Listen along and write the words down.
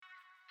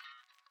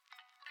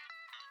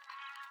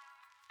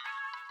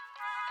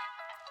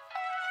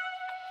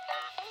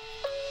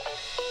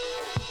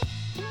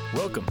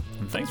Welcome,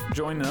 and thanks for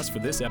joining us for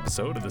this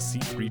episode of the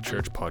C3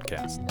 Church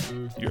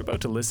Podcast. You're about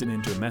to listen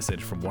into a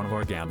message from one of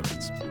our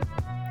gatherings.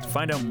 To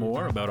find out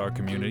more about our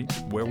community,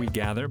 where we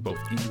gather both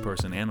in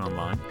person and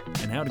online,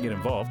 and how to get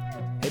involved,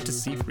 head to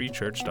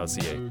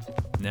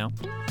c3church.ca. Now,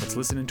 let's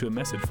listen into a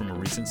message from a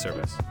recent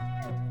service.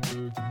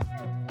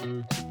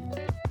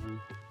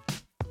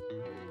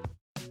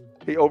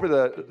 Hey,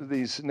 over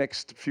these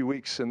next few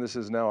weeks, and this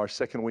is now our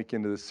second week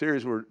into the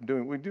series, we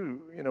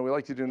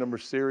like to do a number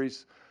of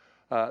series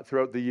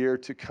throughout the year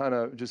to kind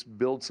of just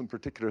build some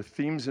particular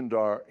themes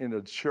into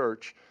the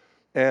church.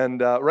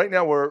 And right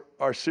now,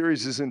 our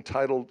series is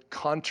entitled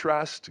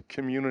Contrast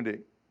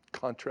Community.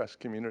 Contrast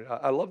Community.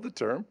 I love the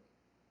term.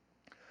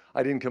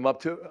 I didn't come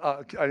up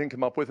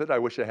with it. I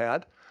wish I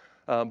had.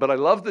 But I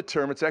love the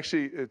term. It's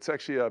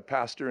actually a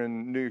pastor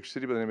in New York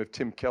City by the name of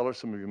Tim Keller.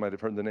 Some of you might have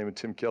heard the name of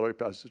Tim Keller. He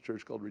pastors a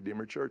church called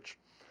Redeemer Church.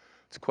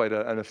 It's quite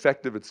an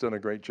effective. It's done a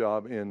great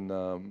job in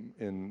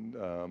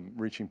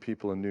reaching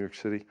people in New York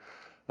City.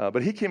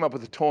 But he came up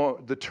with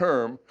coined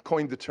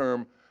the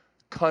term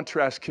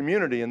contrast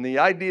community. And the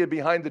idea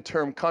behind the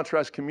term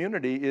contrast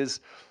community is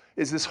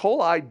this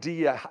whole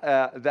idea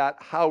that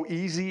how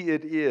easy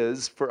it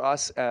is for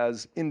us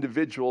as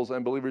individuals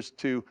and believers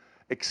to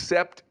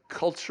accept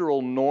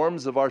cultural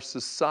norms of our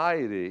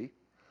society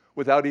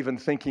without even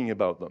thinking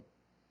about them.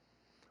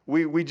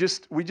 We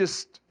just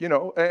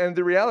and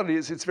the reality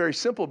is it's very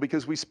simple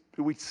because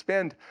we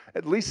spend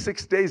at least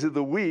 6 days of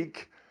the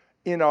week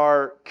in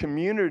our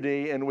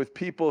community and with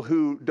people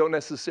who don't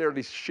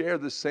necessarily share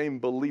the same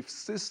belief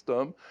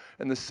system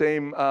and the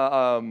same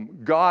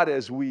God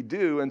as we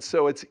do. And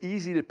so it's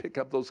easy to pick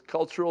up those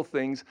cultural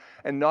things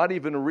and not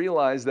even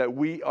realize that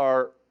we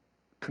are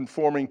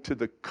conforming to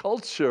the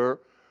culture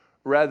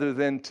rather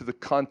than to the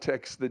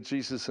context that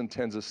Jesus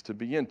intends us to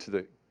be in, to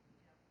the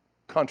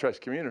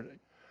contrast community.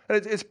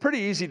 And it's pretty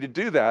easy to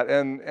do that.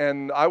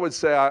 And I would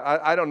say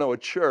I don't know a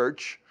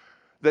church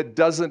that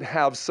doesn't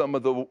have some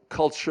of the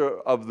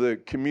culture of the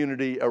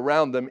community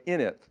around them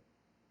in it.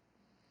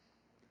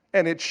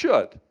 And it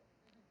should.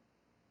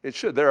 It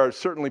should. There are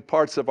certainly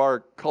parts of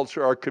our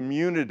culture, our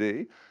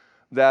community,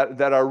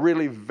 that are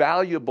really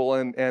valuable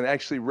and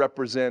actually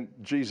represent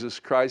Jesus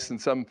Christ.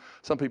 And some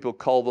people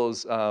call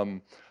those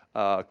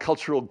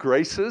cultural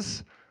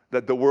graces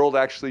that the world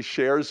actually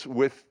shares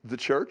with the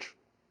church.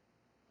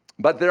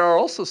 But there are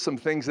also some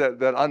things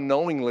that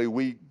unknowingly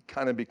we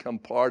kind of become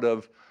part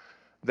of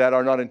that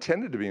are not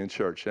intended to be in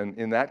church. And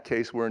in that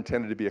case, we're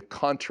intended to be a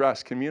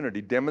contrast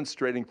community,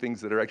 demonstrating things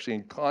that are actually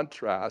in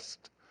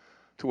contrast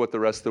to what the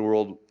rest of the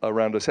world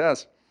around us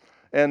has.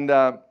 And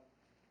I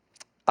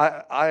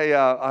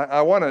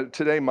want to,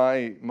 today,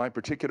 my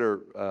particular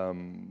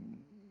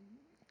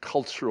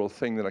cultural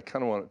thing that I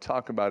kind of want to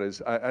talk about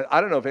is, I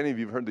don't know if any of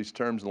you have heard these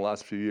terms in the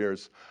last few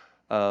years.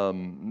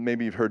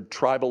 Maybe you've heard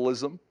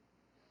tribalism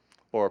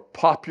or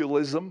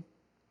populism.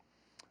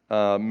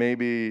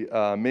 Maybe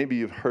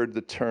you've heard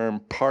the term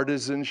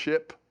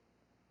partisanship.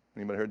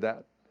 Anybody heard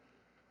that?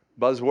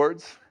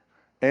 Buzzwords.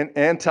 And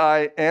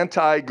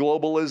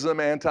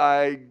anti-globalism,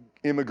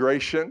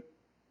 anti-immigration,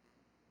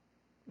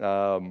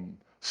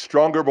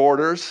 stronger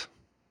borders,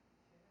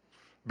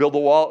 build a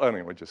wall.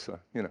 Anyway, just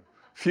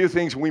few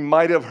things we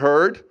might have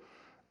heard.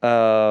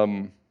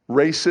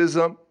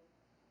 Racism,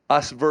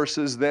 us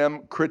versus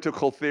them,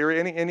 critical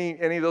theory.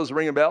 Any of those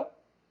ring a bell?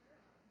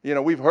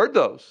 We've heard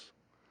those.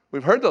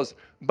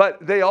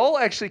 But they all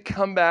actually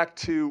come back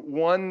to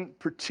one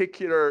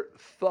particular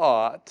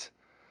thought,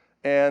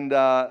 and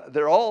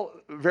they're all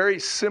very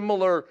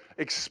similar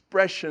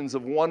expressions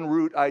of one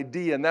root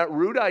idea, and that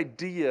root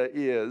idea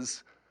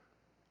is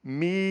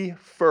me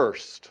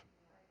first.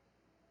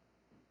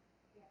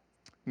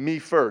 Me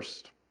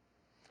first.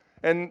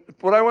 And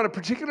what I want to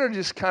particularly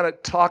just kind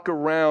of talk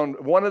around,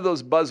 one of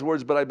those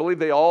buzzwords, but I believe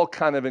they all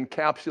kind of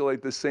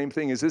encapsulate the same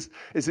thing, is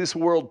this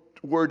word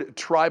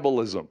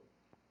tribalism.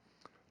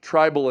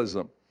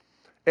 Tribalism.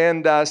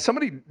 And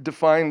somebody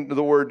defined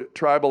the word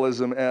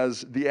tribalism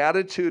as the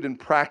attitude and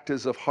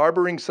practice of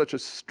harboring such a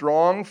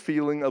strong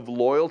feeling of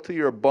loyalty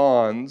or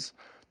bonds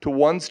to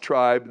one's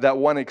tribe that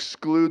one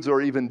excludes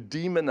or even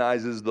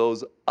demonizes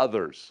those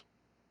others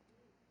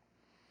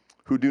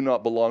who do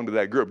not belong to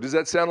that group. Does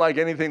that sound like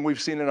anything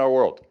we've seen in our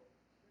world?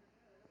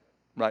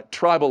 Right?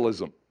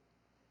 Tribalism.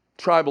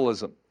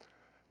 Tribalism.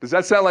 Does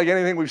that sound like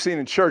anything we've seen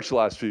in church the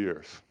last few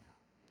years?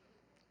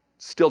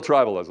 Still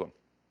tribalism.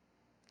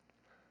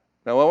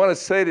 Now, what I want to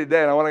say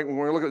today, and we're going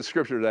to look at the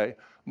scripture today,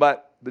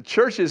 but the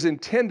church is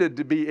intended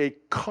to be a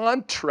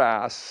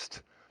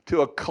contrast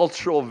to a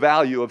cultural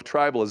value of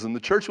tribalism. The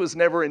church was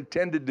never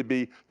intended to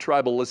be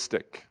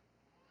tribalistic.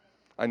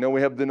 I know we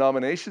have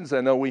denominations,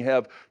 I know we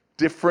have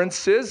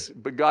differences,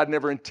 but God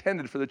never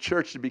intended for the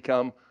church to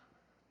become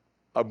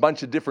a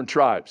bunch of different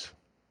tribes.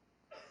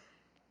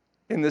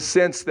 In the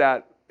sense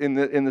that, in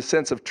the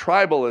sense of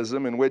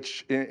tribalism, in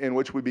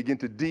which we begin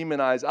to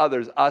demonize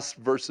others, us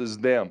versus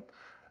them.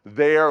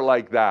 They're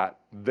like that.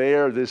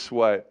 They're this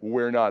way.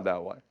 We're not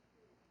that way.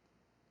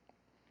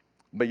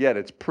 But yet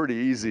it's pretty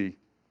easy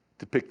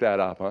to pick that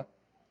up, huh?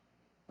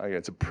 Okay,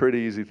 it's a pretty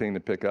easy thing to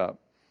pick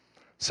up.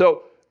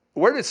 So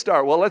where did it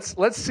start? Well,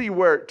 let's see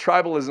where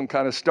tribalism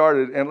kind of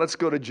started, and let's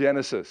go to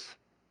Genesis.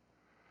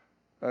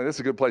 This is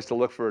a good place to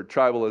look for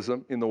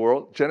tribalism in the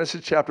world.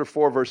 Genesis chapter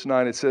 4, verse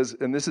 9, it says,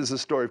 and this is the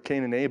story of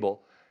Cain and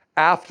Abel.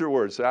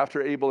 Afterwards,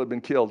 after Abel had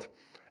been killed,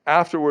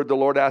 afterward the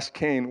Lord asked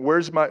Cain,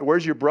 where's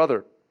your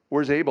brother?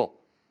 Where's Abel?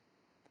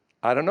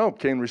 I don't know,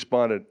 Cain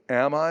responded.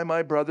 Am I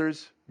my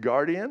brother's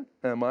guardian?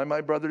 Am I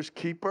my brother's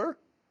keeper?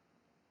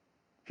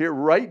 Here,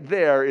 right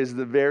there is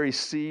the very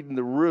seed and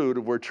the root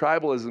of where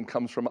tribalism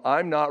comes from.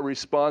 I'm not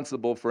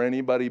responsible for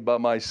anybody but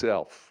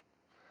myself.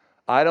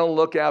 I don't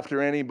look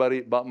after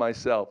anybody but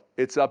myself.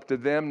 It's up to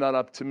them, not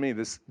up to me.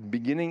 This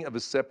beginning of a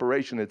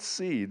separation, it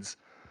seeds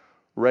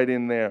right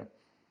in there.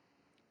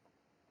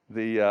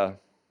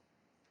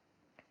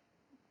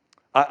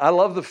 I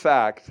love the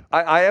fact,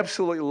 I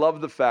absolutely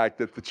love the fact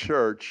that the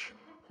church,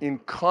 in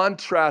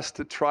contrast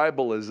to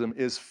tribalism,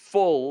 is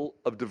full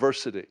of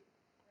diversity,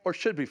 or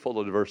should be full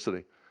of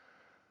diversity.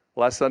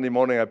 Last Sunday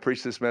morning, I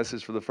preached this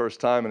message for the first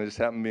time, and it just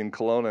happened to be in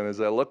Kelowna. And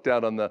as I looked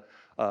out on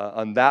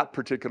that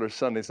particular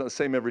Sunday, it's not the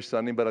same every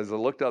Sunday, but as I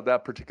looked out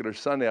that particular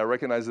Sunday, I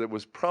recognized that it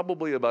was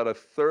probably about a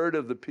third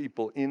of the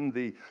people in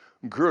the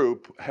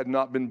group had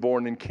not been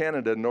born in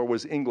Canada, nor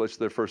was English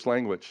their first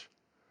language.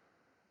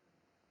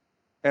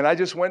 And I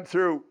just went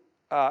through,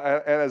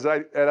 and as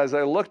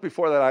I looked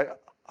before that,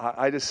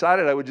 I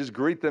decided I would just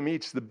greet them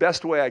each the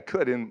best way I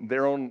could in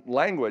their own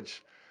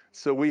language.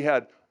 So we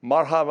had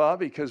Marhaba,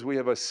 because we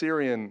have a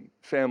Syrian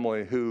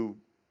family who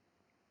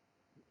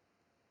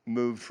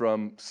moved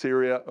from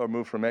Syria, or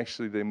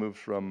they moved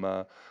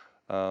from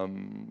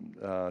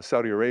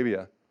Saudi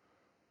Arabia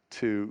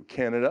to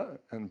Canada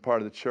and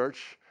part of the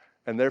church,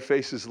 and their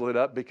faces lit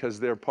up because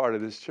they're part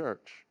of this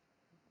church.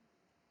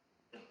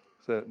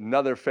 So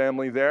another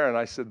family there, and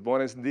I said,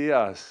 Buenos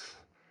dias.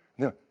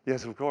 No,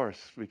 yes, of course,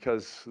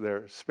 because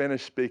they're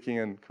Spanish speaking,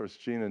 and of course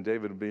Gina and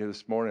David will be here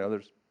this morning,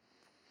 others.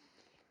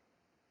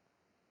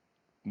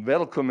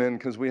 Welcome,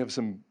 because we have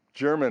some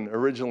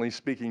originally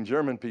speaking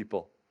German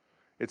people.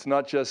 It's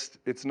not just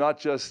the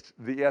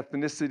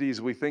ethnicities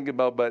we think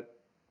about, but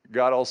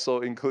God also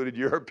included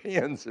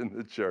Europeans in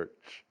the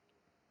church.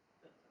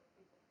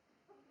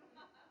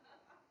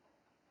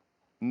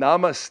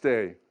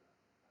 Namaste,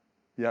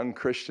 young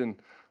Christian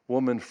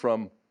woman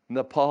from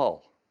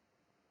Nepal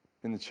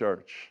in the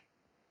church.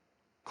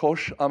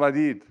 Khosh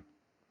Amadid,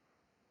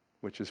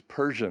 which is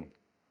Persian,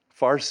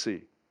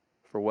 Farsi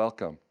for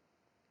welcome.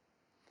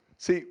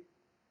 See,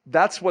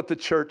 that's what the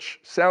church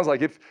sounds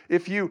like.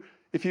 If you,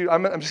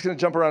 I'm just going to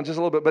jump around just a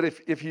little bit, but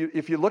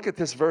if you look at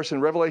this verse in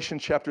Revelation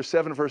chapter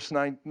 7, verse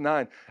 9,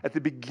 at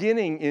the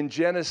beginning in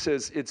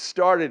Genesis,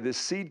 this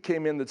seed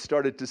came in that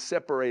started to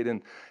separate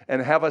and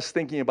have us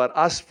thinking about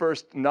us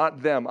first,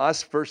 not them,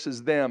 us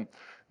versus them,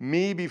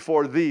 me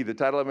before thee, the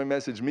title of my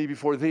message, me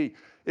before thee.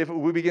 If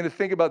we begin to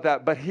think about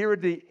that, but here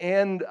at the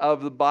end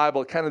of the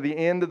Bible, kind of the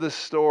end of the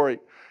story,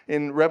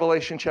 in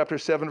Revelation chapter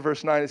 7,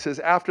 verse 9, it says,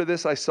 after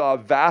this I saw a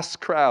vast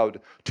crowd,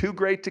 too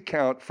great to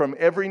count, from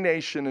every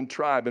nation and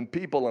tribe and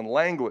people and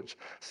language,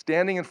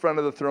 standing in front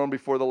of the throne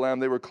before the Lamb.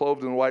 They were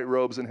clothed in white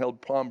robes and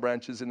held palm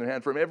branches in their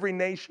hand. From every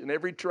nation,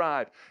 every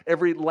tribe,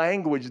 every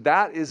language.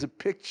 That is a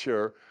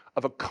picture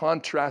of a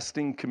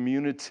contrasting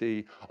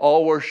community,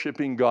 all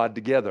worshiping God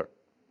together.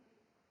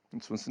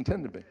 That's what it's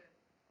intended to be.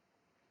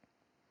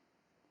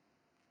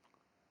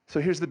 So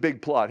here's the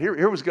big plot.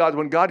 Here was God,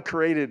 when God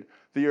created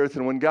the earth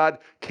and when God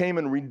came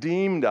and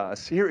redeemed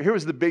us. Here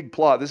was the big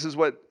plot. This is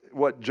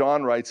what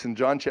John writes in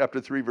John chapter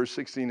 3, verse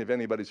 16, if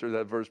anybody's heard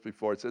that verse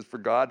before. It says, for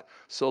God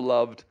so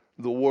loved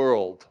the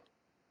world.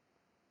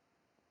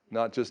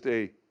 Not just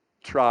a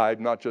tribe,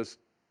 not just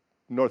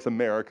North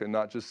America,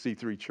 not just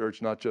C3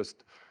 Church, not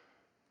just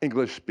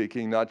English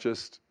speaking, not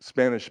just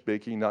Spanish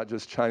speaking, not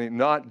just Chinese,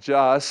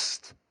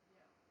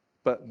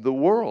 but the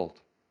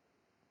world.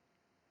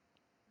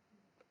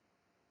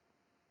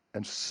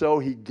 And so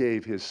he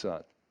gave his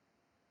son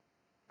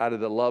out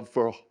of the love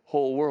for the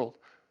whole world.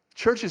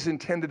 Church is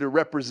intended to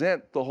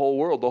represent the whole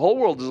world. The whole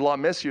world is a lot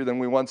messier than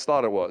we once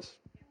thought it was.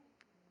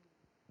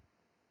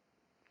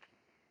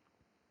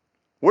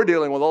 We're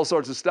dealing with all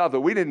sorts of stuff that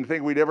we didn't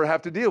think we'd ever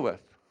have to deal with.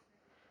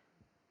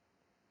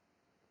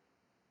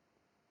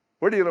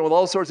 We're dealing with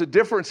all sorts of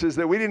differences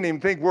that we didn't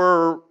even think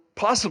were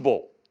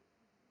possible.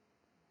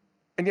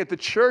 And yet the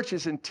church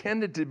is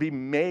intended to be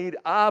made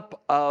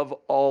up of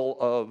all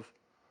of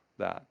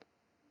that.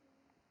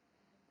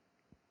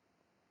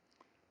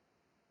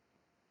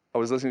 I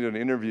was listening to an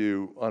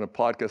interview on a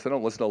podcast. I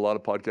don't listen to a lot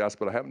of podcasts,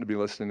 but I happen to be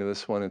listening to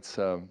this one. It's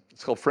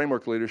called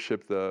Framework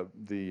Leadership.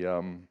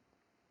 The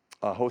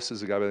host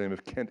is a guy by the name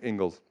of Kent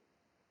Ingalls.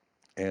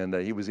 And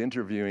he was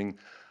interviewing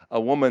a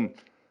woman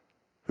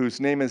whose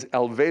name is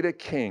Alveda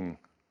King,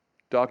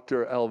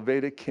 Dr.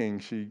 Alveda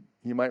King.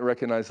 You might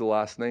recognize the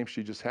last name.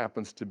 She just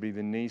happens to be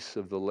the niece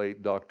of the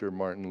late Dr.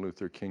 Martin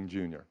Luther King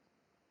Jr.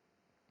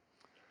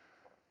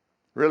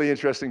 Really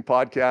interesting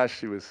podcast.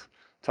 She was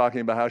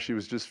talking about how she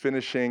was just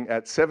finishing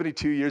at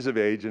 72 years of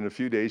age. In a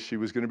few days, she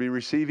was going to be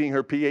receiving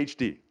her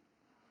PhD.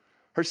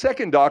 Her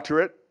second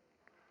doctorate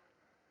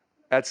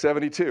at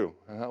 72.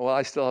 Well,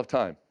 I still have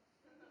time.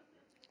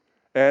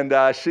 And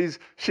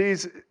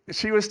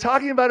she was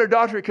talking about her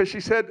doctorate because she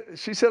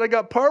said I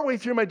got partway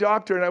through my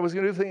doctorate and I was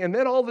going to do the thing, and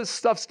then all this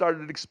stuff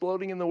started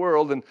exploding in the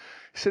world. And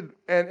she said,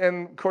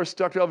 and of course,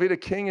 Dr. Alveda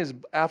King is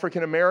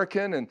African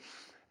American,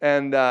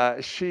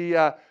 and she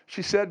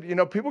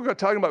said, people got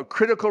talking about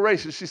critical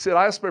race. And she said,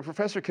 I asked my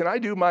professor, can I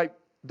do my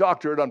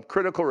doctorate on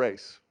critical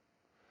race?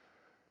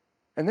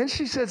 And then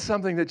she said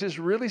something that just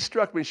really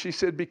struck me. She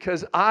said,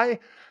 because I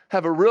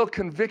have a real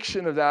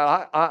conviction of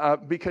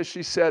that, because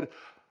she said,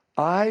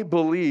 I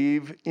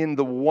believe in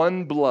the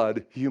one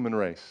blood human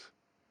race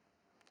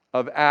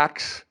of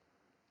Acts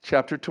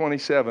chapter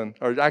 27,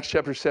 or Acts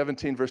chapter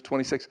 17, verse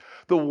 26.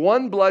 The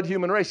one blood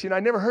human race. I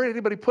never heard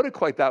anybody put it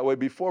quite that way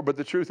before, but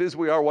the truth is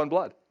we are one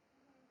blood.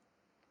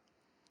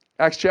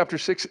 Acts chapter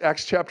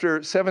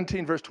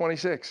 17, verse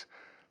 26.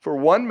 For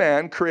one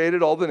man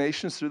created all the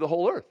nations through the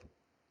whole earth.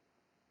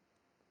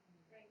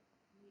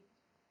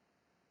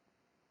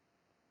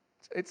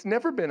 It's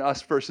never been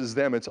us versus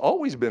them. It's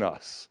always been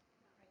us.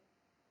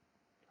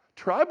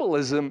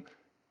 Tribalism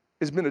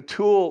has been a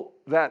tool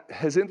that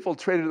has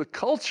infiltrated the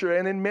culture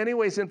and in many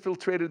ways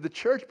infiltrated the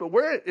church, but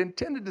we're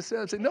intended to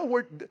say, no,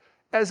 we're,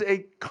 as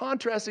a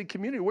contrasting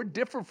community, we're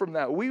different from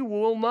that. We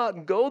will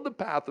not go the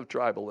path of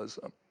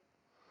tribalism.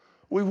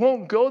 We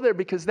won't go there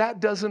because that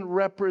doesn't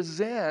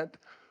represent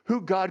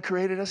who God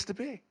created us to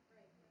be.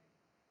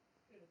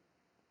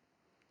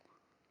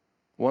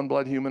 One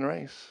blood human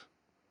race.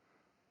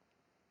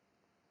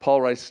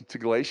 Paul writes to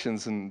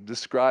Galatians and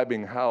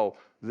describing how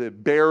the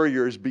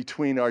barriers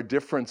between our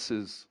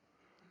differences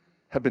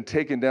have been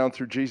taken down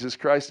through Jesus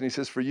Christ. And he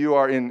says, for you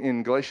are,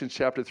 in Galatians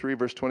chapter 3,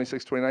 verse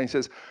 26, 29, he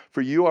says,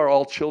 for you are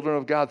all children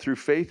of God through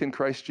faith in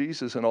Christ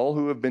Jesus, and all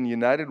who have been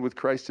united with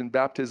Christ in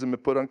baptism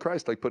have put on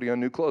Christ, like putting on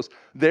new clothes.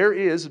 There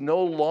is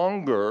no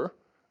longer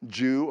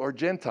Jew or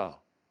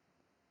Gentile.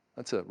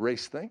 That's a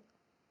race thing.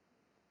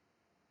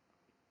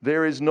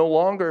 There is no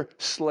longer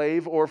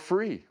slave or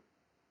free.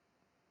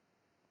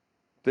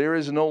 There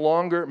is no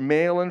longer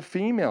male and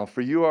female,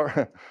 for you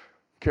are,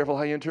 careful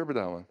how you interpret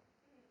that one.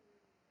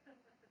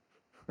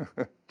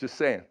 Just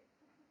saying.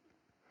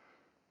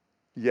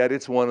 Yet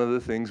it's one of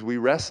the things we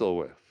wrestle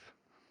with.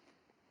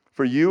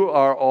 For you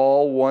are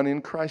all one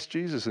in Christ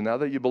Jesus, and now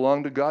that you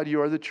belong to God,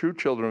 you are the true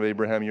children of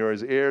Abraham. You are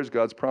his heirs.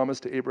 God's promise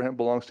to Abraham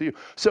belongs to you.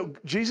 So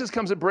Jesus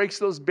comes and breaks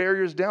those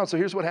barriers down. So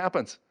here's what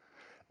happens.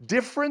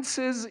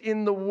 Differences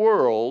in the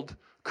world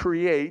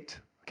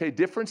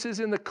differences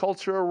in the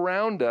culture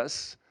around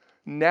us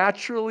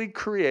naturally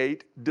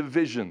create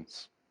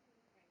divisions.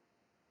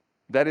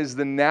 That is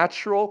the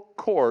natural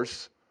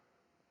course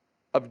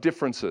of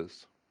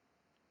differences.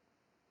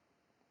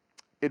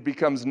 It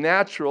becomes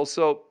natural.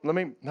 So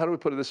how do we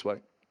put it this way?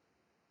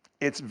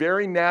 It's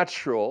very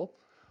natural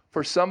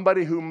for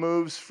somebody who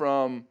moves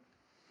from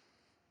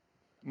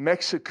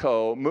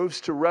Mexico, moves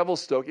to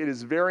Revelstoke. It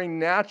is very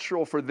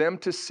natural for them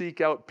to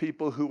seek out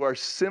people who are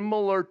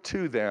similar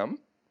to them.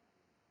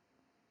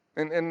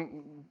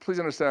 And please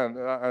understand,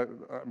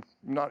 I'm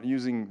not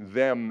using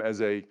them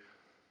as a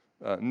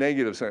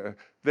negative.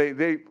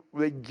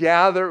 We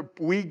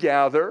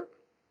gather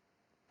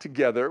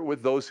together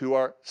with those who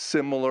are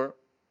similar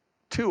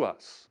to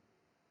us.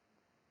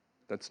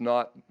 There's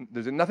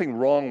nothing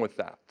wrong with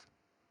that.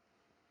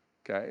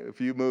 Okay, if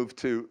you move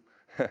to,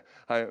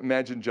 I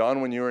imagine,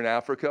 John, when you were in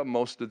Africa,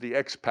 most of the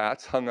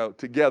expats hung out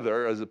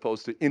together as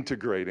opposed to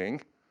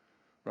integrating.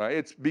 Right?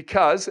 It's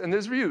because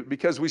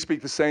we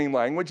speak the same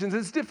language, and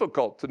it's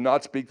difficult to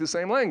not speak the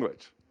same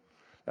language.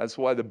 That's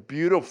why the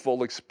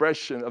beautiful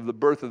expression of the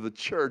birth of the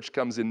church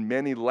comes in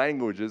many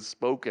languages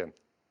spoken.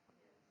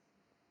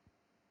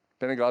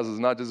 Pentecost is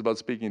not just about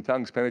speaking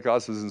tongues.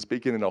 Pentecost is in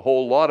speaking in a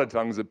whole lot of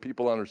tongues that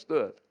people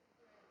understood.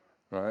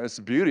 Right? It's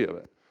the beauty of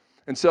it.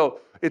 And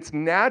so it's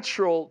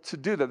natural to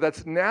do that.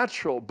 That's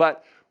natural.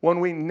 But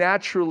when we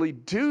naturally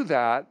do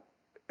that,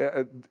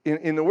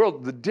 in the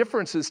world, the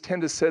differences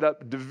tend to set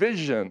up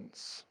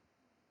divisions.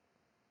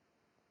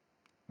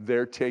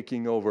 They're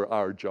taking over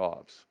our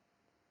jobs.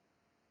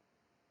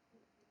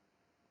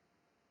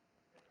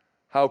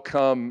 How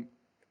come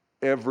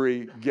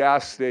every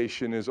gas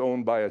station is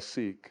owned by a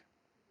Sikh?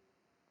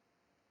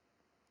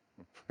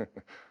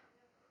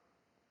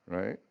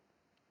 Right?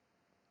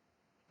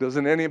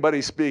 Doesn't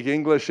anybody speak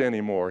English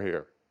anymore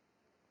here?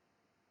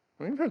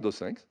 You've heard those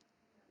things.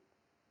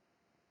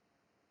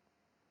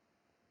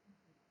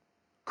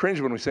 Cringe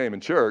when we say them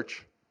in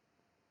church.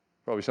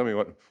 Probably some of you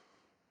went.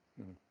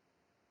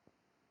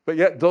 But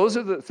yet, those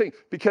are the things,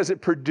 because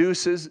it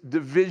produces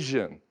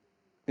division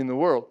in the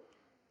world.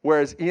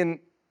 Whereas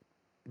in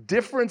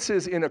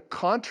differences in a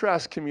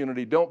contrast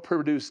community don't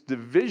produce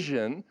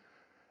division,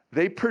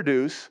 they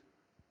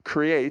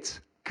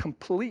creates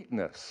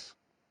completeness.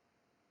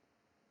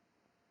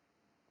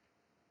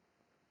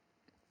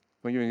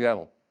 Let me give you an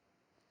example.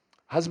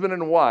 Husband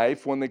and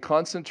wife, when they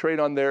concentrate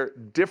on their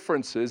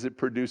differences, it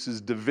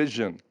produces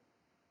division.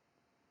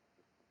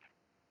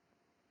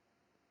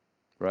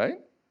 Right?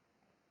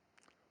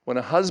 When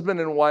a husband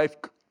and wife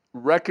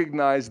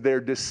recognize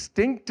their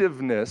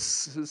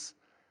distinctiveness,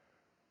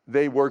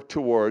 they work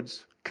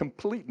towards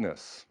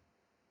completeness.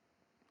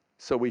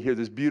 So we hear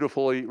this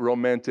beautifully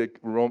romantic,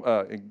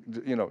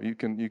 you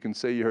can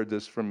say you heard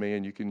this from me,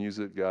 and you can use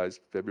it, guys,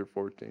 February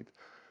 14th.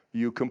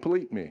 You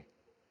complete me.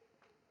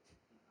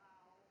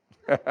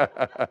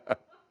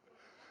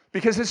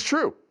 Because it's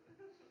true.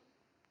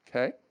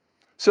 Okay?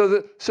 So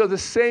the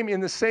same, in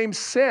the same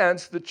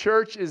sense, the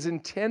church is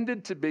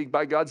intended to be,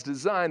 by God's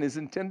design, is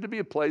intended to be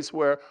a place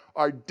where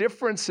our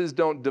differences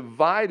don't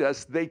divide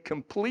us, they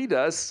complete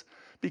us,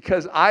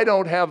 because I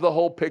don't have the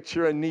whole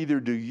picture and neither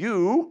do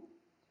you.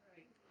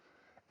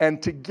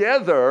 And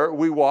together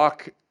we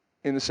walk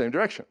in the same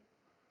direction,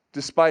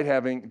 despite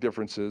having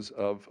differences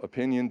of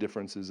opinion,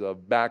 differences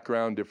of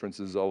background,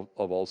 differences of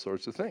all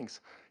sorts of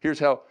things. Here's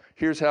how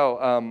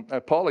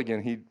Paul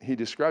again, he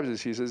describes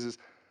this. He says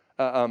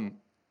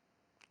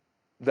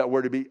that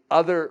we're to be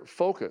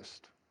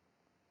other-focused.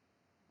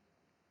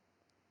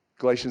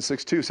 Galatians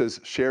 6:2 says,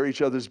 share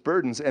each other's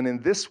burdens, and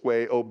in this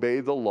way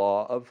obey the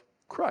law of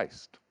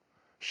Christ.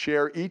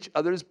 Share each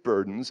other's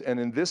burdens, and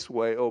in this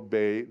way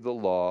obey the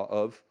law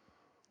of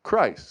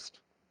Christ.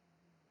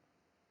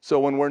 So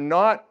when we're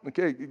not,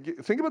 okay,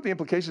 think about the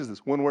implications of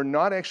this. When we're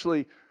not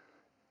actually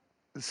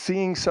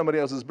seeing somebody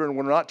else's burden,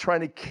 when we're not trying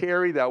to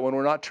carry that, when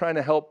we're not trying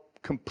to help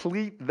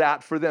complete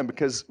that for them,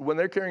 because when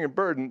they're carrying a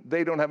burden,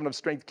 they don't have enough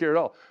strength to carry it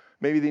all.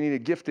 Maybe they need a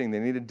gifting, they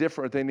need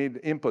they need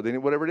input, they need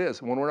whatever it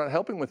is. And when we're not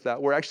helping with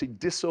that, we're actually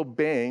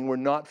disobeying, we're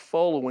not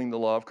following the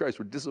law of Christ,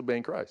 we're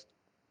disobeying Christ.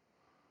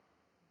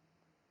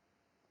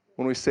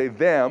 When we say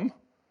them,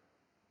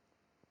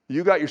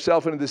 you got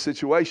yourself into this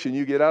situation,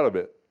 you get out of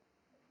it.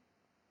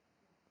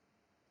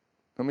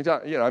 Isn't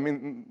that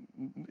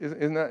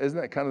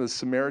kind of the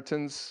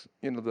Samaritans,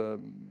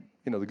 the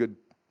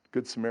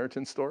good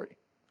Samaritan story?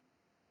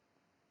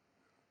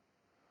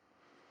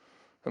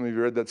 How many of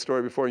you read that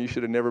story before? You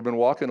should have never been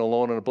walking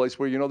alone in a place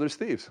where you know there's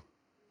thieves.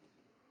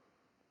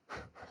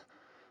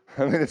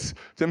 I mean,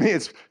 to me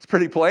it's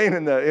pretty plain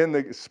in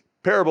the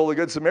parable of the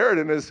Good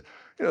Samaritan is,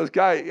 this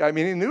guy, I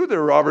mean, he knew there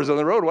were robbers on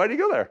the road. Why did he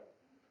go there?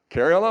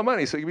 Carry all that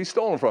money so he could be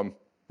stolen from.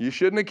 You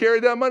shouldn't have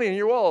carried that money in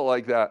your wallet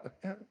like that.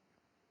 Yeah.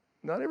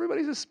 Not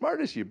everybody's as smart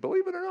as you,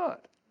 believe it or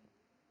not.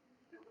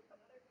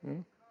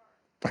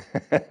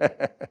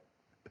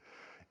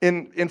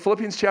 In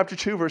Philippians chapter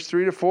 2, verse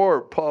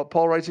 3-4,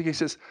 Paul writes, he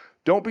says,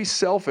 don't be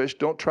selfish,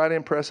 don't try to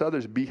impress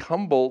others. Be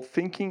humble,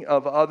 thinking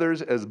of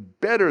others as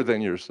better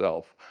than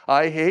yourself.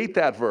 I hate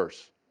that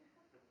verse.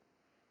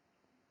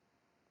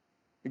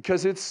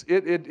 Because it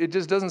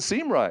just doesn't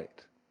seem right.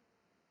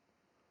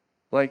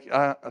 Like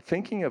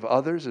thinking of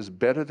others as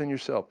better than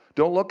yourself.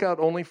 Don't look out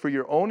only for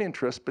your own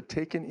interest, but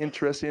take an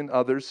interest in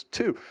others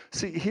too.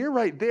 See, here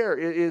right there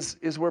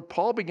is where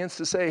Paul begins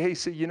to say, hey,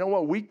 see, you know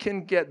what? We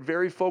can get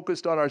very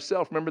focused on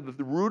ourselves. Remember,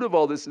 the root of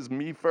all this is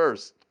me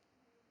first.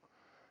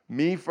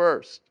 Me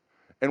first.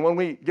 And when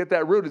we get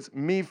that root, it's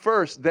me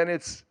first, then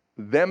it's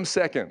them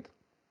second.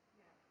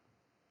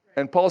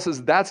 And Paul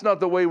says, that's not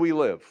the way we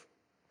live.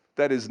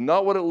 That is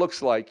not what it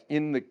looks like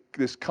in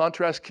this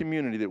contrast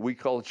community that we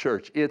call a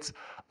church. It's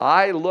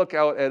I look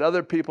out at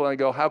other people and I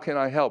go, how can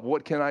I help?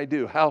 What can I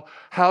do? How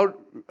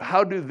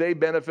do they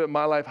benefit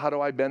my life? How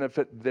do I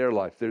benefit their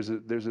life? There's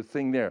a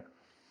thing there.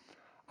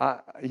 I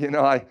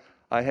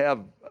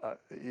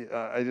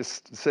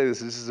just say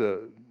this is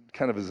a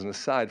kind of as an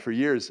aside. For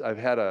years, I've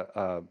had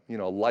a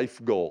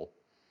life goal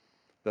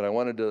that I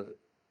wanted to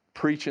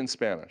preach in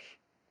Spanish.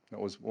 That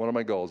was one of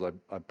my goals. I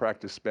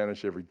practiced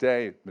Spanish every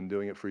day. I've been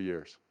doing it for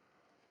years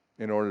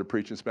in order to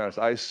preach in Spanish.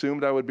 I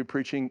assumed I would be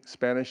preaching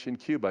Spanish in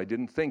Cuba. I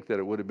didn't think that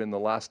it would have been the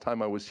last time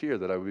I was here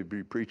that I would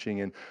be preaching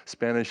in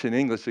Spanish and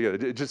English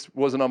together. It just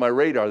wasn't on my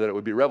radar that it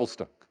would be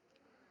Revelstoke.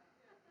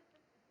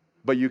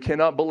 But you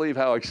cannot believe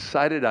how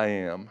excited I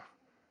am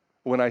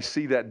when I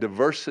see that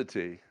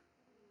diversity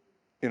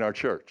in our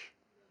church.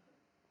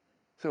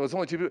 So it's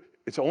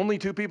only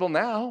two people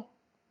now.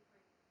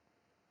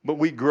 But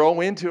we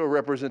grow into a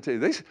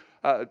representation.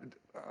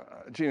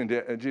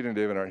 Gina and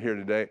David aren't here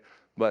today,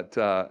 but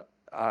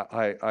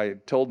I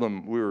told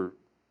them when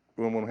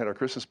we had our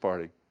Christmas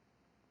party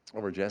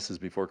over at Jess's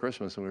before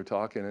Christmas, and we were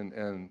talking,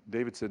 and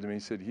David said to me,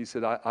 he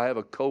said, I have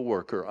a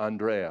coworker,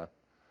 Andrea.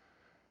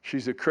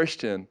 She's a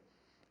Christian,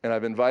 and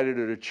I've invited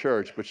her to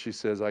church, but she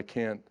says,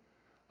 she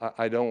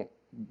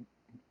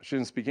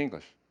doesn't speak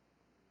English.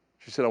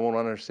 She said, I won't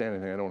understand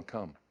anything, I don't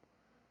come.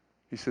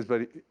 He says,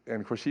 and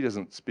of course he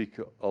doesn't speak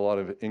a lot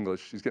of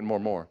English. She's getting more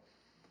and more.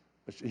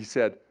 But he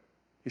said,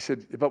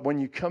 but when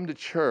you come to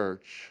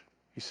church,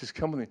 he says,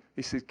 come with me.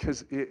 He said,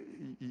 because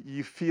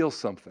you feel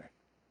something.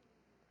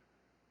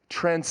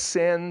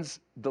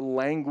 Transcends the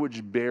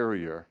language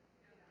barrier.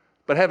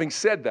 But having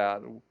said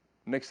that,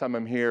 next time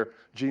I'm here,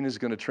 Gina's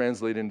going to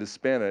translate into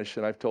Spanish,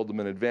 and I've told them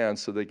in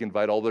advance so they can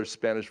invite all their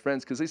Spanish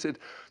friends, because they said,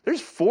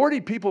 there's 40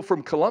 people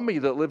from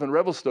Colombia that live in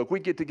Revelstoke. We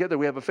get together,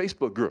 we have a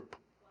Facebook group.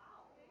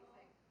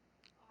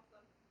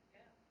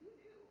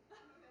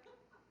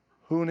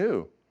 Who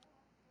knew?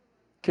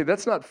 Okay,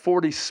 that's not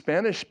 40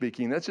 Spanish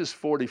speaking, that's just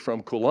 40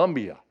 from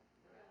Colombia.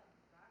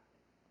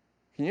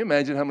 Can you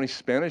imagine how many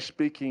Spanish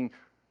speaking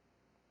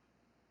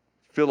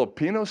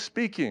Filipino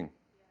speaking.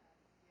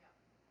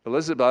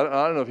 Elizabeth,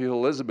 I don't know if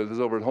Elizabeth is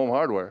over at Home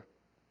Hardware.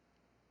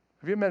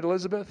 Have you met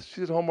Elizabeth?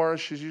 She's at Home Hardware.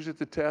 She's usually at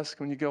the desk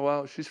when you go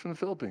out. She's from the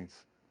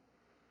Philippines.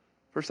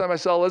 First time I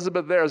saw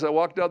Elizabeth there, as I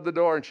walked out the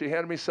door and she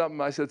handed me something,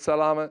 I said,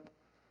 "Salamat."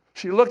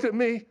 She looked at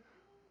me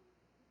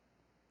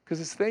because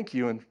it's thank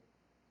you in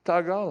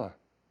Tagalog.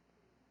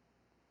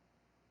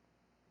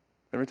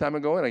 Every time I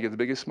go in, I get the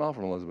biggest smile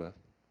from Elizabeth.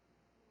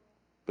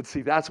 But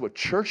see, that's what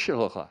church should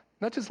look like.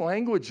 Not just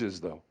languages,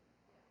 though.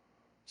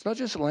 It's not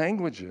just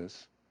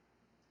languages.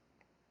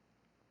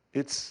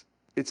 It's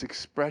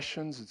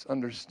expressions, it's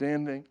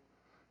understanding.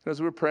 As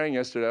we were praying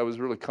yesterday, I was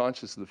really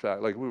conscious of the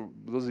fact,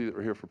 those of you that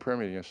were here for prayer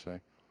meeting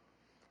yesterday,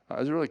 I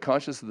was really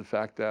conscious of the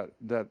fact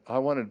that I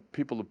wanted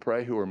people to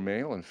pray who are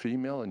male and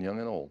female and young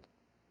and old.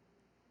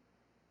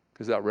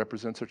 Because that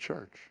represents our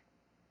church.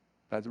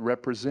 That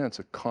represents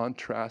a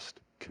contrast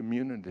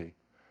community.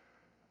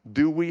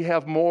 Do we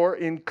have more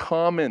in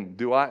common?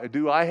 Do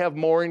I have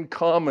more in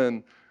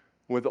common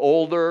with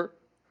older,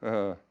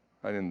 I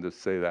didn't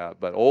just say that,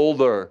 but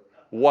older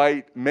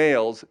white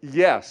males?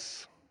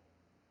 Yes.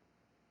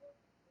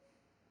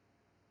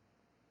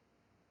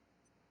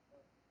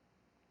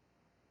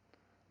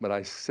 But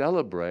I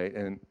celebrate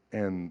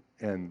and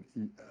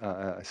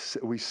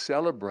we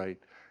celebrate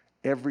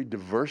every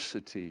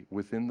diversity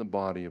within the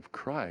body of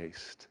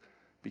Christ,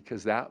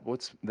 because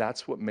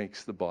that's what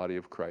makes the body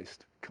of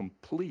Christ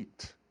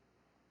complete.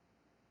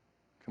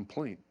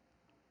 Complete.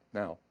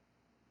 Now,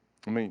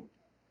 I mean,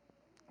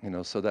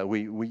 so that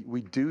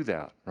we do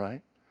that,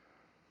 right?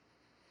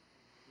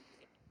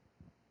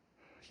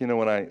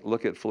 When I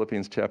look at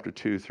Philippians chapter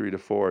 2,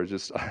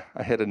 3-4,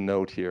 I had a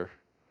note here.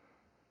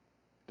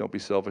 Don't be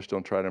selfish.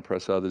 Don't try to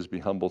impress others. Be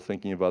humble.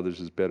 Thinking of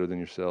others is better than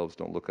yourselves.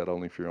 Don't look out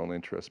only for your own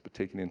interests, but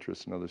take an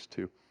interest in others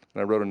too.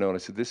 And I wrote a note. I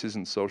said, this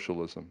isn't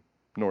socialism,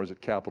 nor is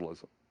it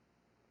capitalism.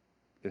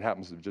 It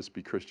happens to just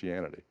be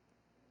Christianity.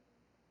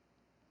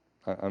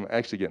 I'm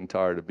actually getting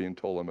tired of being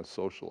told I'm a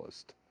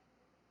socialist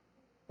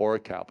or a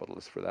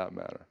capitalist for that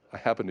matter. I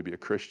happen to be a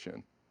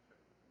Christian.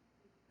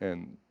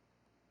 And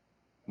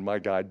my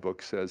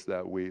guidebook says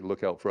that we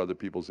look out for other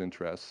people's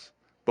interests,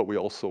 but we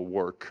also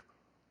work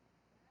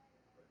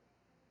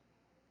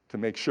to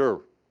make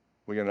sure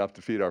we get enough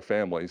to feed our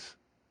families.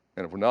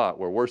 And if we're not,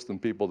 we're worse than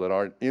people that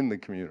aren't in the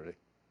community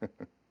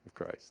of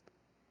Christ.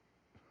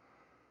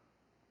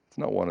 It's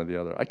not one or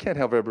the other. I can't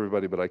help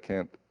everybody, but I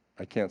can't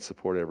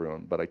support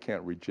everyone, but I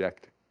can't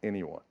reject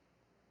anyone.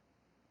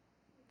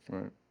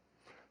 Right?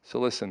 So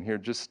listen, here,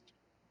 just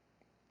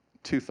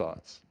two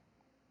thoughts.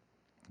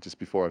 Just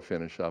before I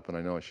finish up, and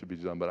I know I should be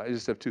done, but I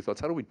just have two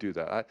thoughts. How do we do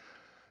that?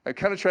 I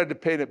kind of tried to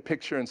paint a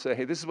picture and say,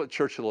 hey, this is what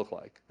church should look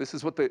like. This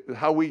is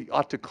how we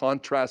ought to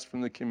contrast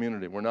from the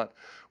community. We're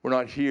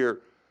not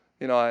here.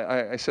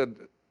 I said,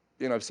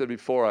 I've said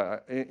before,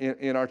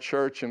 in our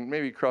church and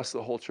maybe across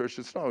the whole church,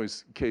 it's not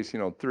always the case, 3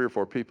 or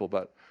 4 people,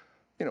 but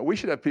we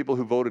should have people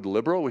who voted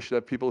liberal. We should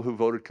have people who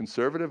voted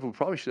conservative. We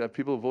probably should have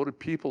people who voted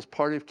People's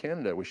Party of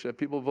Canada. We should have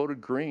people who voted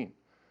green.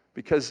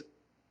 Because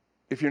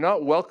if you're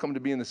not welcome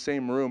to be in the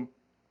same room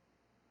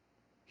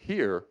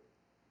here,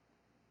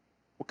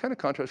 what kind of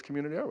contrast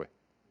community are we?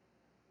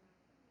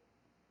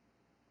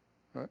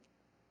 Right?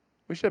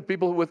 We should have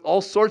people with all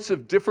sorts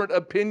of different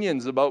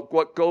opinions about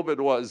what COVID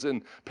was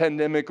and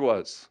pandemic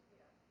was.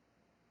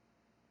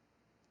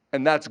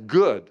 And that's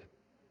good.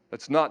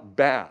 That's not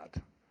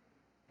bad.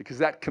 Because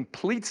that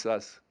completes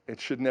us. It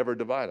should never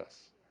divide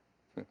us.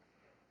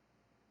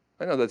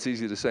 I know that's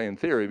easy to say in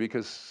theory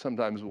because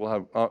sometimes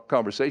we'll have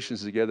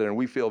conversations together and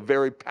we feel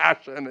very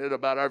passionate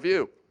about our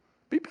view.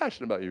 Be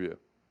passionate about your view.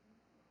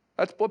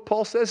 That's what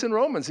Paul says in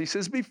Romans. He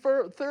says, be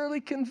thoroughly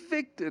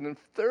convicted and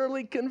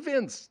thoroughly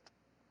convinced.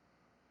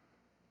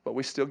 But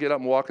we still get up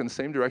and walk in the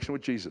same direction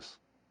with Jesus.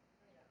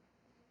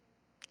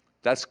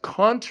 That's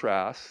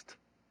contrast.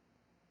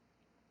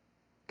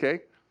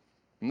 Okay?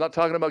 I'm not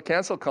talking about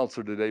cancel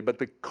culture today, but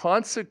the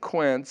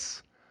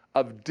consequence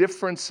of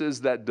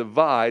differences that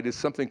divide is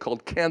something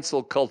called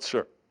cancel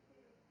culture.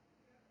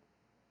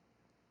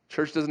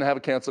 Church doesn't have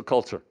a cancel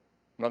culture.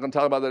 I'm not going to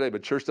talk about that today,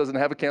 but church doesn't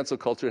have a cancel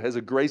culture. It has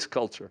a grace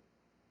culture.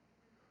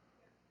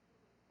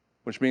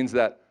 Which means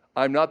that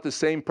I'm not the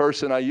same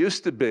person I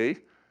used to be,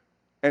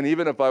 and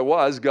even if I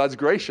was, God's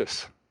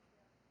gracious.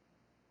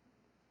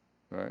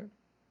 Right?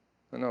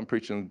 I know I'm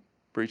preaching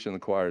the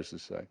choirs to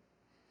say.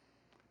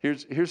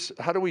 Here's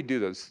how do we do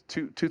this?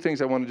 Two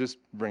things I want to just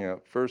bring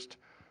out. First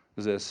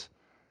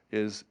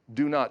is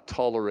do not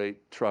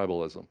tolerate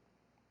tribalism.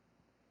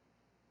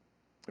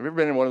 Have you ever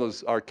been in one of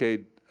those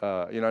arcade,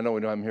 I know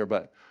we don't have them here,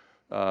 but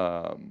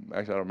actually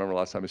I don't remember the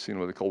last time I've seen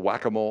what they call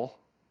whack-a-mole.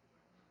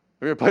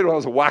 Have you ever played one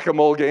of those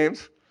whack-a-mole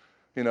games?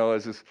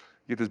 It's just,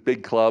 you get this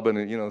big club and,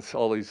 it's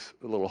all these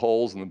little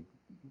holes and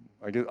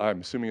I'm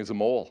assuming it's a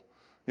mole.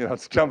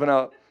 It's jumping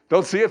out.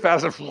 Don't see it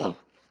fast enough.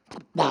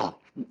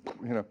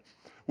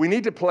 We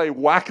need to play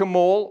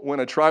whack-a-mole when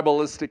a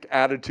tribalistic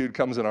attitude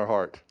comes in our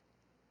heart.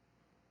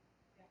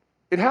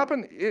 It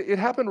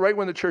happened right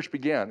when the church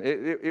began.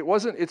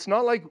 It's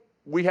not like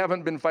we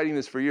haven't been fighting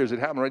this for years. It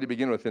happened right to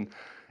begin with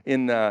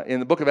in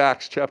the book of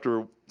Acts,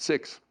 chapter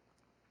 6.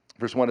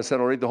 Verse 1 to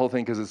 7, I'll read the whole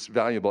thing because it's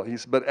valuable.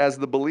 But as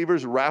the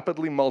believers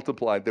rapidly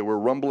multiplied, there were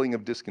rumbling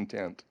of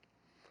discontent.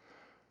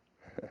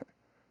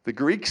 The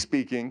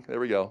Greek-speaking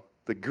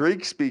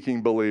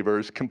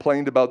believers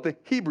complained about the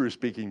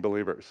Hebrew-speaking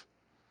believers.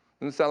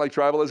 Doesn't it sound like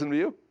tribalism to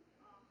you?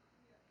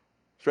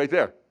 It's right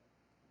there.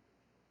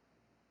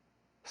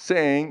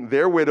 Saying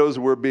their widows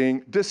were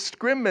being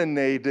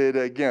discriminated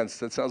against.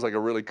 That sounds like a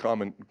really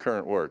common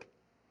current word.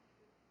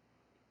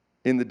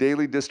 In the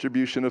daily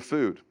distribution of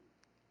food.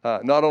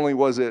 Not only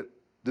was it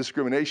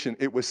discrimination,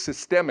 it was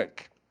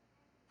systemic.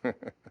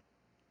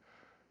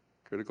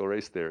 Critical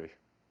race theory.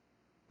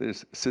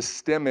 There's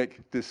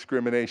systemic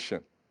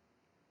discrimination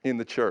in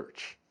the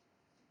church.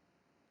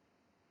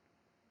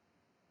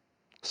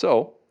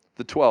 So,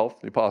 the 12,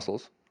 the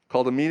apostles,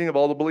 called a meeting of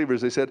all the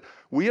believers. They said,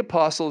 we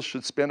apostles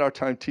should spend our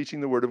time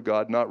teaching the word of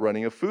God, not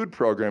running a food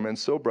program. And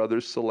so,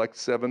 brothers, select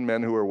 7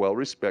 men who are well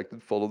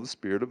respected, full of the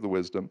spirit of the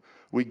wisdom.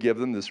 We give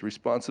them this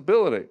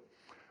responsibility.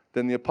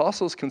 Then we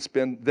apostles can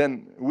spend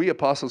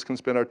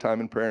our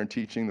time in prayer and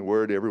teaching the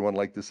word. Everyone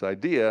liked this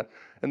idea.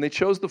 And they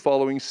chose the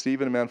following: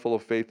 Stephen, a man full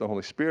of faith and the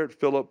Holy Spirit;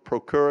 Philip,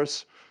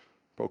 Prochorus,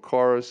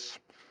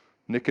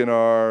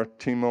 Nicanor,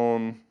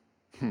 Timon.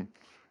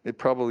 It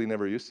probably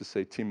never used to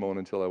say Timon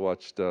until I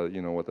watched,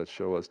 what that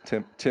show was,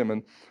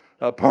 Timon,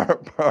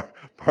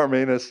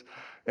 Parmenas,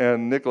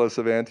 and Nicholas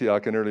of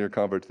Antioch, an earlier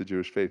convert to the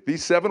Jewish faith.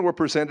 These 7 were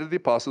presented to the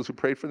apostles, who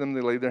prayed for them. They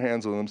laid their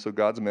hands on them, so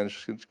God's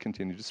ministry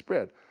continued to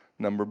spread.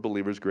 Number of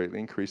believers greatly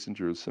increased in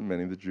Jerusalem.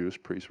 Many of the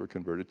Jewish priests were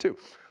converted too.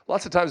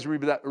 Lots of times we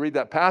read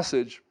that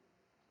passage,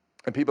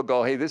 and people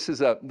go, "Hey, this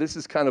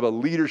is kind of a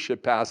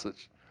leadership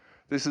passage.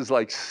 This is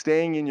like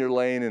staying in your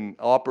lane and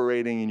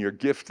operating in your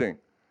gifting,"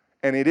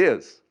 and it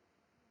is.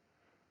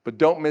 But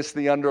don't miss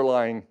the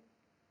underlying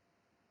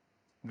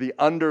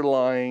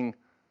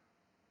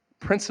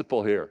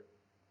principle here.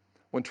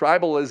 When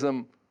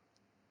tribalism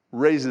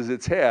raises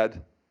its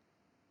head,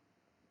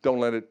 don't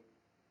let it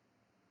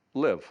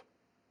live.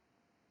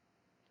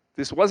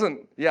 This was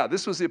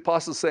the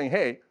apostles saying,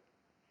 hey,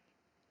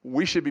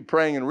 we should be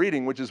praying and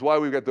reading, which is why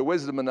we've got the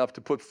wisdom enough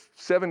to put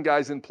 7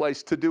 guys in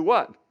place to do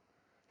what?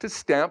 To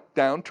stamp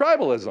down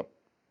tribalism.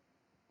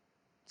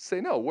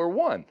 Say, no, we're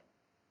one.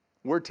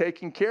 We're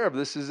taking care of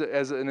this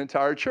as an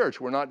entire church.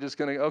 We're not just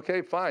going to,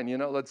 okay, fine,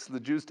 let's the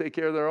Jews take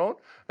care of their own,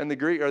 and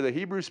the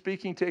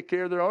Hebrew-speaking take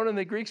care of their own, and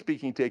the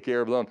Greek-speaking take care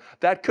of their own.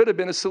 That could have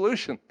been a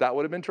solution. That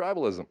would have been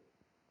tribalism.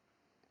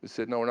 We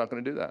said, no, we're not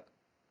going to do that.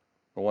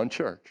 We're one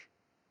church.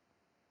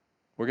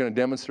 We're going to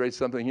demonstrate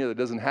something here that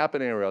doesn't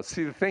happen anywhere else.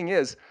 See, the thing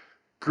is,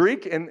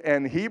 Greek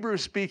and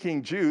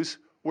Hebrew-speaking Jews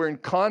were in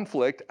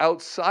conflict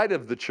outside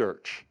of the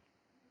church.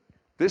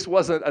 This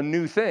wasn't a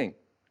new thing.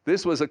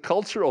 This was a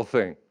cultural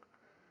thing.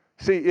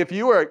 See, if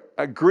you were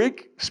a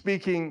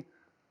Greek-speaking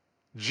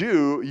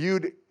Jew,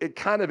 it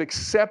kind of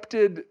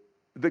accepted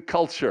the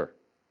culture,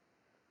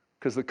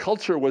 because the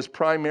culture was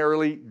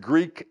primarily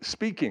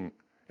Greek-speaking,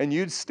 and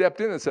you'd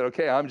stepped in and said,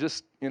 "Okay, I'm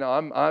just,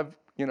 I've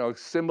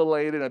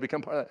assimilated. I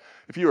become part of that."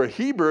 If you're a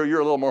Hebrew,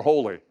 you're a little more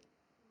holy.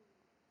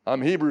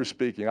 I'm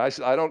Hebrew-speaking. I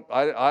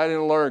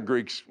didn't learn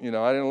Greeks. I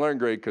didn't learn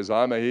Greek because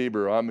I'm a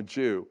Hebrew. I'm a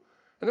Jew.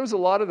 And there was a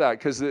lot of that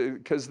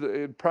because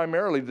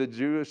primarily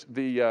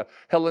the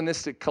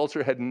Hellenistic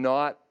culture had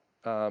not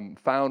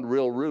found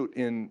real root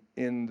in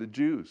the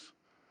Jews.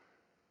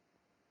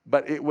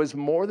 But it was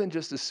more than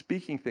just a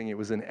speaking thing. It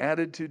was an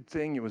attitude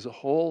thing. It was a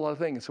whole lot of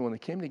things. And so when they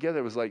came together,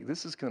 it was like,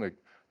 this is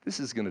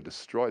gonna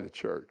destroy the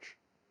church.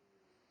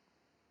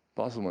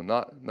 Possible?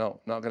 Not going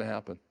to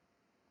happen.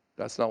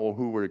 That's not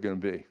who we're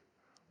going to be.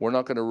 We're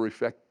not going to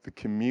reflect the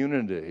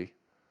community.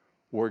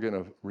 We're going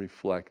to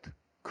reflect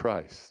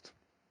Christ.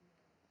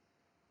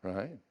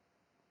 Right?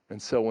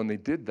 And so when they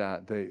did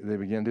that, they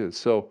began to do it.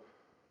 So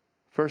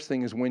first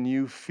thing is, when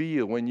you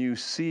feel, when you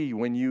see,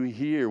 when you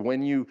hear,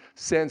 when you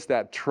sense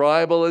that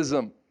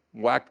tribalism,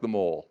 whack the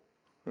mole.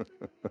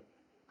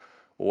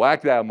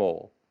 Whack that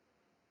mole.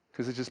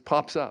 Because it just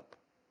pops up.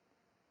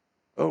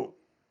 Oh.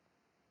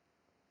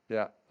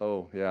 Yeah.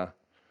 Oh, yeah.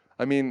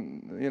 I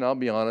mean, I'll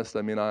be honest.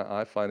 I mean,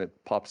 I find it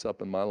pops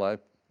up in my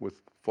life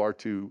with far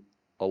too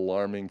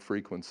alarming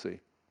frequency.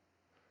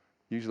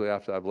 Usually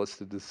after I've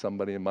listened to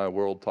somebody in my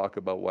world talk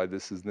about why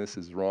this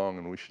is wrong,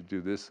 and we should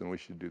do this and we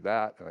should do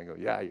that, and I go,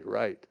 yeah, you're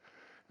right.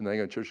 And then I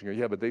go to church and go,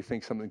 yeah, but they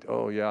think something,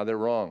 oh yeah, they're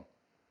wrong.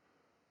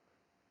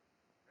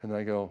 And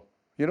I go,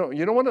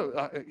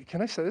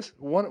 can I say this?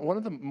 One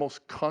of the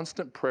most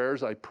constant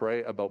prayers I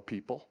pray about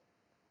people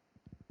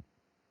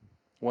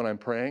when I'm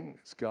praying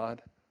is,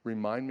 God,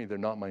 remind me they're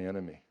not my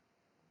enemy.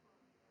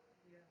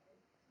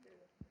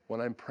 When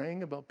I'm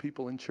praying about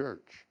people in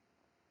church,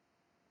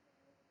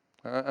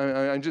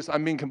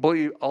 I'm being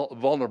completely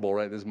vulnerable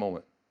right at this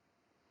moment.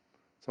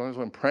 Sometimes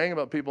when I'm praying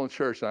about people in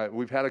church,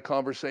 we've had a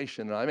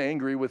conversation, and I'm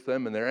angry with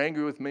them, and they're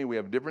angry with me. We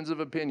have a difference of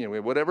opinion. We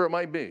have whatever it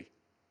might be.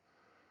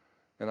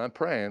 And I'm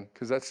praying,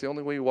 because that's the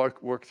only way you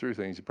work through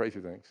things. You pray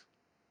through things.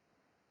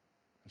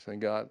 I'm saying,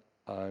 God,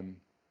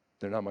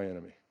 they're not my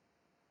enemy.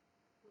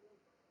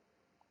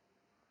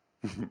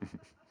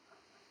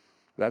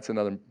 That's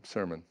another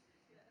sermon.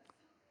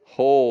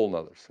 Whole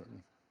nother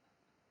sermon.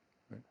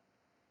 Right?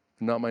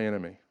 Not my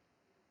enemy.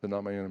 They're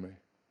not my enemy.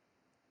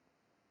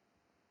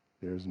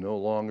 There's no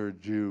longer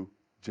Jew,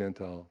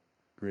 Gentile,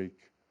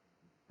 Greek,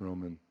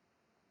 Roman,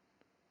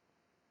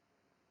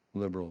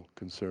 liberal,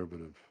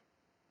 conservative,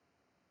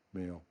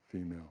 male,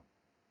 female,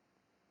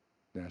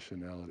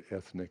 nationality,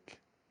 ethnic,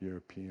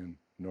 European,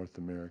 North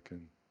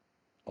American,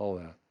 all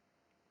that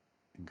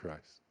in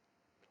Christ.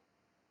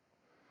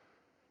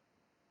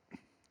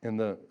 And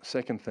the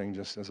second thing,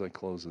 just as I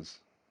close this,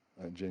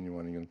 I'm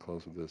genuinely going to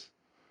close with this.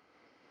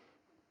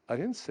 I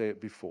didn't say it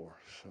before,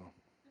 so.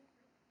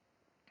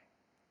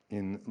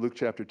 In Luke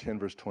chapter 10,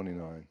 verse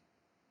 29,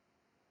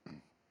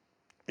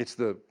 it's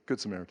the Good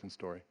Samaritan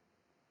story.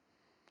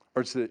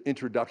 Or it's the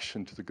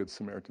introduction to the Good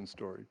Samaritan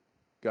story.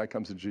 Guy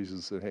comes to Jesus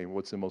and says, hey,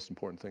 what's the most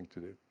important thing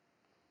to do?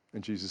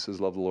 And Jesus says,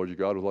 love the Lord your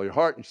God with all your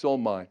heart, your soul,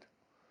 and mind.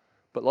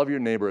 But love your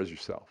neighbor as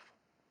yourself.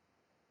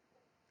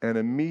 And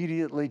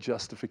immediately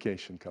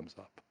justification comes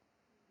up.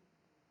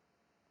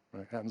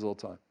 Right? Happens all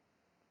the time.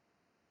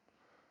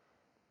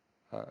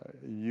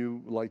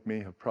 You, like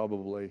me, have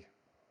probably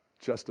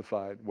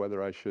justified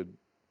whether I should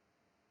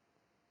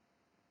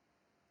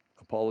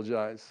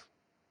apologize,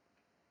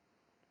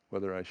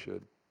 whether I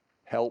should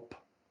help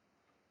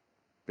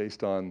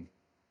based on,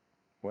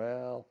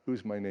 well,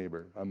 who's my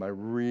neighbor? Am I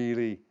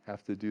really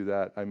have to do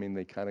that? I mean,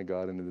 they kind of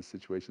got into the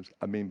situation.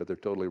 I mean, but they're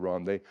totally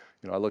wrong.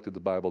 I looked at the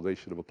Bible, they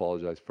should have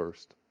apologized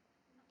first.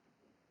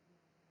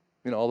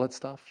 All that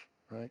stuff,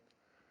 right?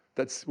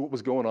 That's what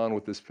was going on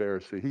with this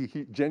Pharisee.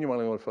 He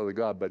genuinely wanted to follow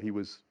God, but he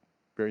was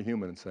very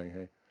human in saying,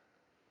 hey,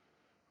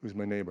 who's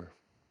my neighbor?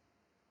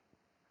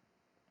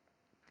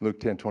 Luke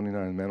 10:29,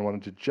 the man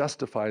wanted to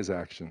justify his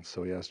actions,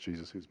 so he asked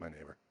Jesus, who's my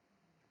neighbor?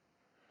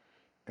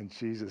 And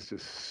Jesus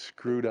just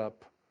screwed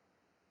up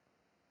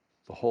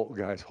the whole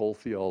guy's whole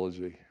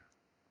theology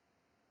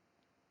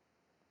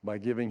by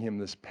giving him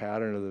this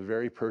pattern of the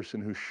very person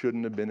who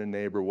shouldn't have been a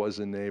neighbor was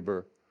a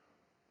neighbor,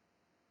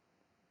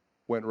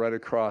 went right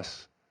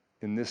across,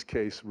 in this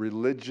case,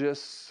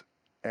 religious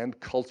and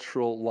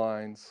cultural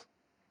lines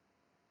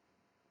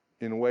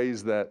in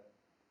ways that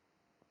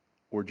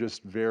were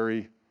just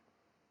in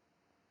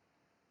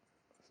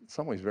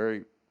some ways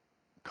very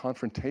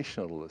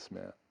confrontational to this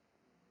man.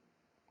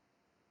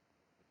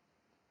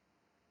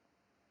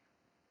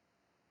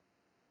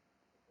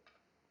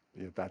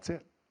 Yeah, that's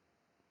it.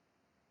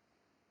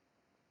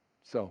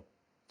 So,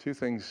 two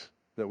things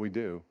that we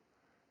do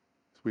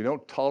is we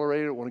don't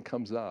tolerate it when it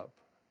comes up,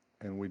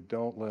 and we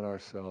don't let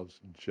ourselves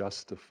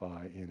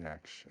justify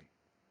inaction.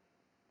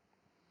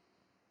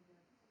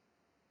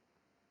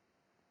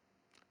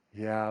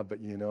 Yeah, but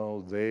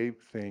they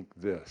think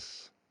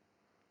this.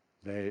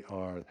 They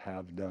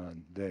have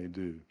done, they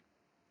do.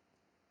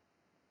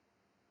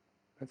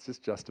 That's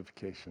just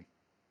justification.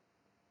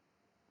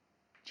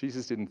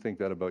 Jesus didn't think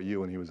that about you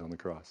when he was on the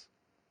cross.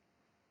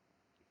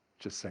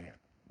 Just saying.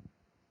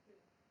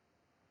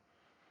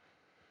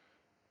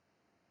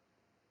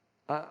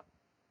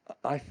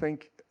 I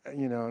think,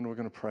 and we're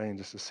going to pray in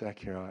just a sec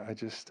here. I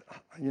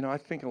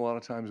think a lot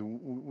of times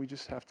we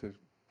just have to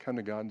come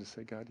to God and just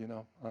say, God,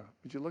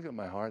 would you look at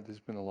my heart? There's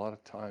been a lot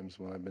of times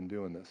when I've been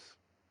doing this.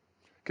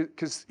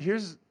 Because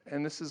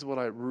this is what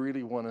I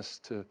really want us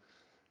to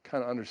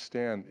kind of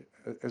understand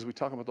as we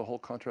talk about the whole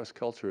contrast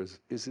culture is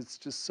it's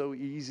just so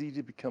easy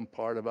to become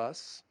part of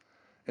us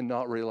and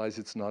not realize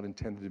it's not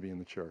intended to be in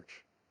the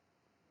church.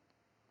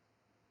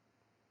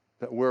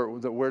 That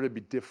we're to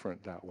be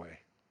different that way.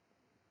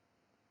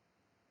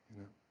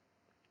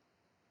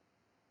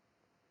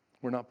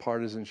 We're not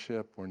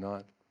partisanship, we're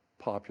not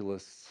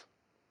populists,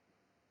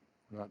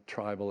 we're not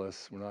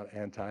tribalists, we're not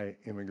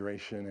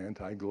anti-immigration,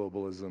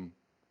 anti-globalism,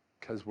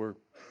 because we're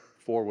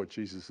for what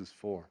Jesus is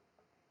for.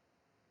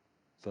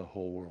 The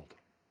whole world.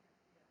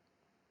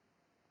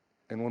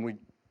 And when we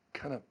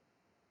kind of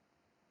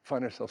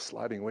find ourselves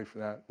sliding away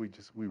from that, we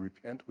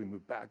repent, we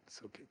move back.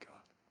 It's okay,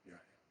 God. Here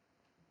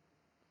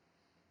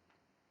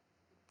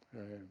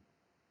I am. Here I am.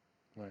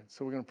 All right,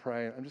 so we're going to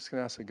pray. I'm just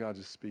going to ask that God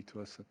just speak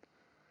to us.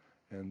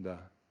 And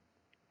Pastor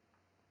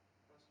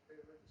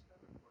David, I just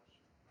have a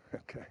question.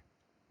 Okay.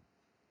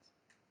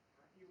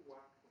 How do you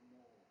whack the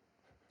mole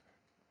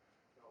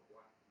without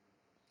whacking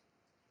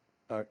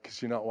the person?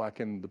 Because you're not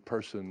whacking the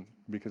person,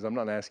 because I'm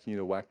not asking you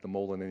to whack the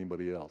mole on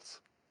anybody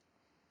else.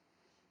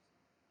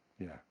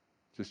 Yeah,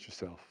 just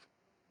yourself.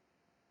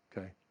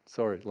 Okay.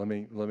 Sorry. Let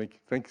me.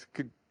 Thanks.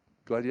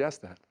 Glad you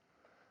asked that.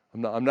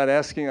 I'm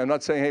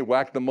not saying, hey,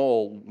 whack the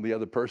mole, the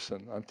other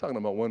person. I'm talking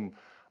about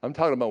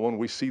when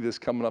we see this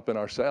coming up in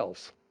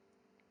ourselves.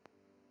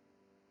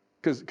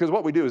 Because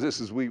what we do is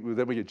then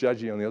we get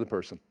judgy on the other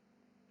person.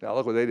 Now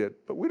look what they did,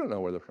 but we don't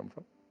know where they're coming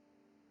from.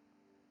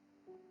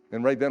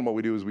 And right then, what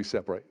we do is we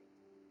separate.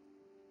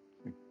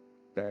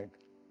 Bang.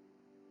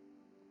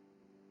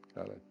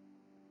 Gotta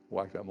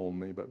whack that mole in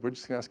me. But we're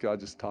just going to ask God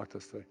just to talk to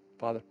us today.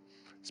 Father,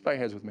 just bow your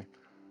heads with me.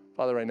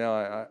 Father, right now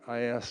I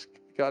ask,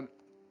 God,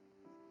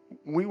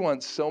 we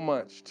want so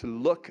much to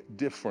look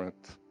different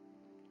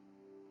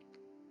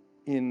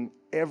in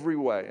every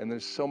way, and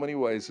there's so many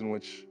ways in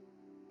which,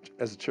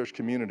 as a church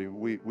community,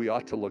 we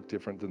ought to look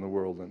different than the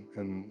world,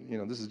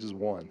 and this is just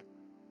one.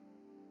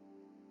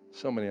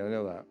 So many, I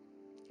know that.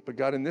 But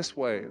God, in this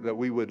way, that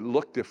we would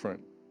look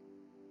different,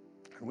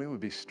 and we would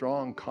be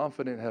strong,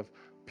 confident, have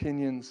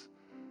opinions,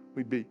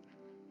 we'd be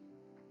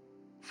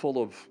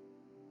full of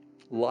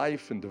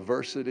life and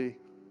diversity.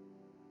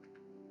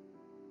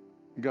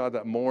 God,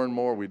 that more and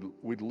more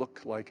we'd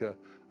look like a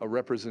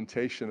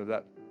representation of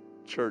that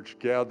church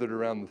gathered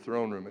around the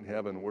throne room in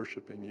heaven,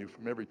 worshiping you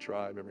from every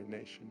tribe, every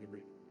nation,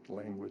 every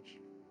language,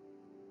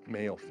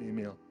 male,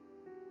 female,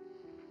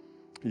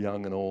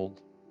 young and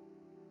old.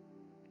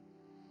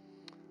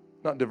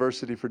 Not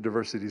diversity for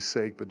diversity's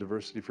sake, but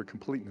diversity for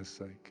completeness'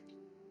 sake.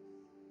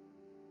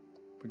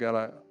 But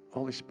God,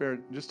 Holy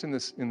Spirit, just in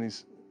this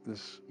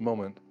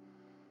moment,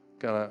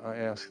 God, I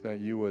ask that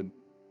you would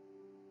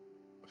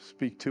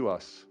speak to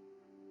us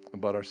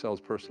about ourselves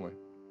personally.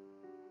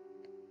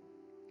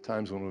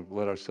 Times when we've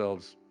let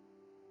ourselves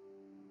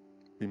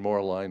be more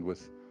aligned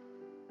with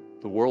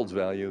the world's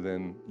value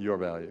than your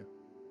value.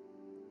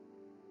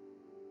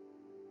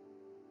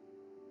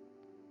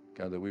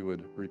 God, that we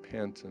would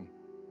repent and,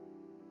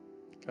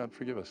 God,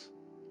 forgive us.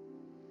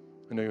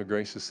 I know your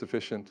grace is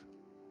sufficient.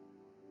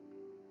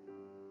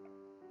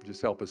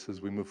 Just help us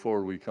as we move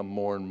forward. We become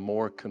more and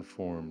more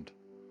conformed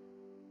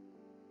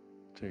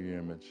to your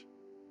image.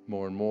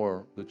 More and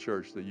more the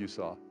church that you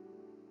saw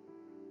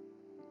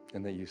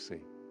and that you see.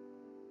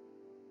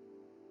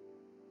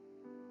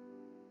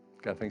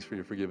 God, thanks for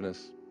your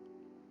forgiveness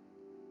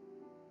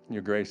and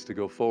your grace to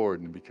go forward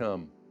and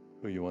become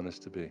who you want us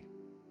to be.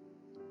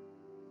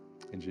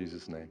 In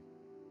Jesus' name,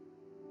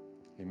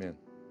 amen.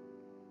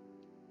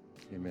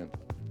 Amen.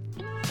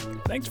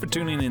 Thanks for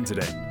tuning in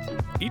today.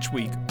 Each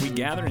week, we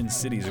gather in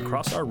cities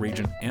across our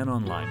region and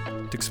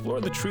online to explore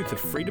the truth of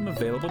freedom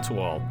available to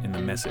all in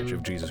the message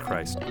of Jesus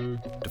Christ.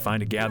 To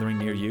find a gathering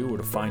near you or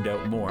to find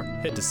out more,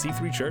 head to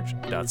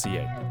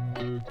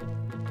c3church.ca.